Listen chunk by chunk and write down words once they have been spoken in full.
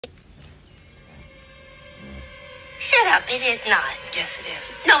Shut up, it is not. Yes, it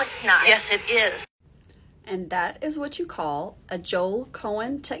is. No, it's not. Yes, it is. And that is what you call a Joel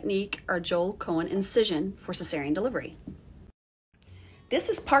Cohen technique or Joel Cohen incision for cesarean delivery. This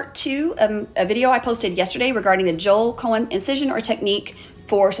is part 2 of a video I posted yesterday regarding the Joel Cohen incision or technique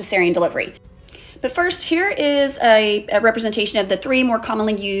for cesarean delivery. But first, here is a representation of the 3 more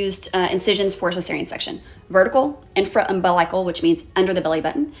commonly used incisions for a cesarean section. Vertical, infra-umbilical, which means under the belly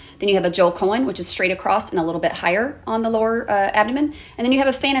button. Then you have a Joel Cohen, which is straight across and a little bit higher on the lower abdomen. And then you have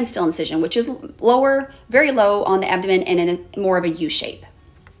a fan and still incision, which is lower, very low on the abdomen and in more of a U shape.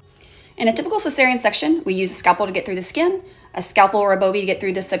 In a typical cesarean section, we use a scalpel to get through the skin, a scalpel or a bovie to get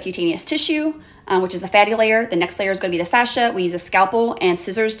through the subcutaneous tissue, which is the fatty layer. The next layer is going to be the fascia. We use a scalpel and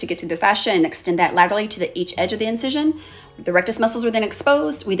scissors to get through the fascia and extend that laterally to each edge of the incision. The rectus muscles are then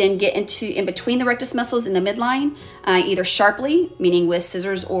exposed. We then get in between the rectus muscles in the midline, either sharply, meaning with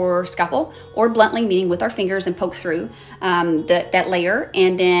scissors or scalpel, or bluntly, meaning with our fingers and poke through that layer.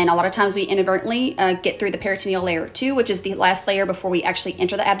 And then a lot of times we inadvertently get through the peritoneal layer too, which is the last layer before we actually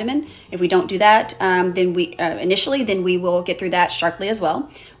enter the abdomen. If we don't do that, then we will get through that sharply as well.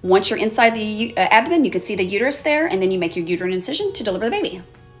 Once you're inside the abdomen, you can see the uterus there, and then you make your uterine incision to deliver the baby.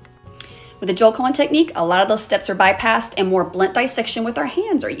 With the Joel Cohen technique, a lot of those steps are bypassed and more blunt dissection with our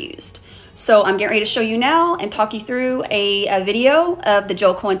hands are used. So I'm getting ready to show you now and talk you through a video of the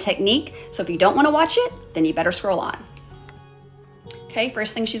Joel Cohen technique. So if you don't want to watch it, then you better scroll on. Okay,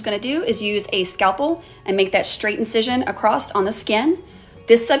 first thing she's going to do is use a scalpel and make that straight incision across on the skin.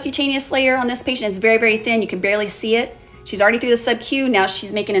 This subcutaneous layer on this patient is very, very thin. You can barely see it. She's already through the sub-Q. Now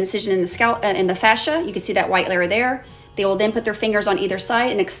she's making an incision in the scalp, in the fascia. You can see that white layer there. They will then put their fingers on either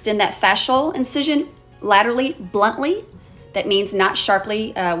side and extend that fascial incision laterally, bluntly. That means not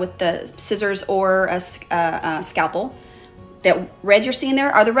sharply with the scissors or a scalpel. That red you're seeing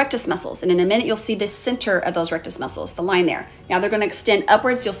there are the rectus muscles. And in a minute, you'll see the center of those rectus muscles, the line there. Now they're going to extend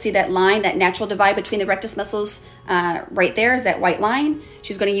upwards. You'll see that line, that natural divide between the rectus muscles right there is that white line.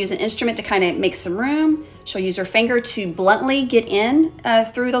 She's going to use an instrument to kind of make some room. She'll use her finger to bluntly get in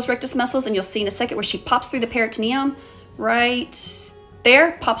through those rectus muscles. And you'll see in a second where she pops through the peritoneum right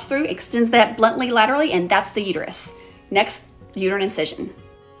there, pops through, extends that bluntly laterally, and that's the uterus. Next, uterine incision.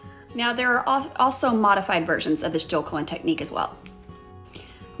 Now there are also modified versions of this Joel Cohen technique as well.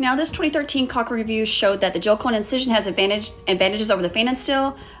 Now this 2013 Cochrane review showed that the Joel Cohen incision has advantages over the fan and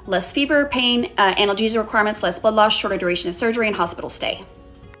still, less fever, pain, analgesia requirements, less blood loss, shorter duration of surgery, and hospital stay.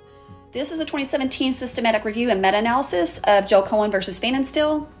 This is a 2017 systematic review and meta-analysis of Joel Cohen versus fan and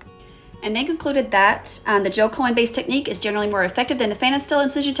still. And they concluded that the Joel Cohen-based technique is generally more effective than the fan and still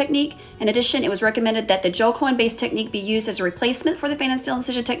incision technique. In addition, it was recommended that the Joel Cohen-based technique be used as a replacement for the fan and still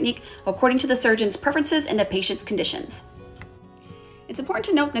incision technique according to the surgeon's preferences and the patient's conditions. It's important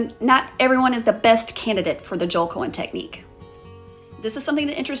to note that not everyone is the best candidate for the Joel Cohen technique. If this is something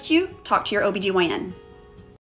that interests you, talk to your OBGYN.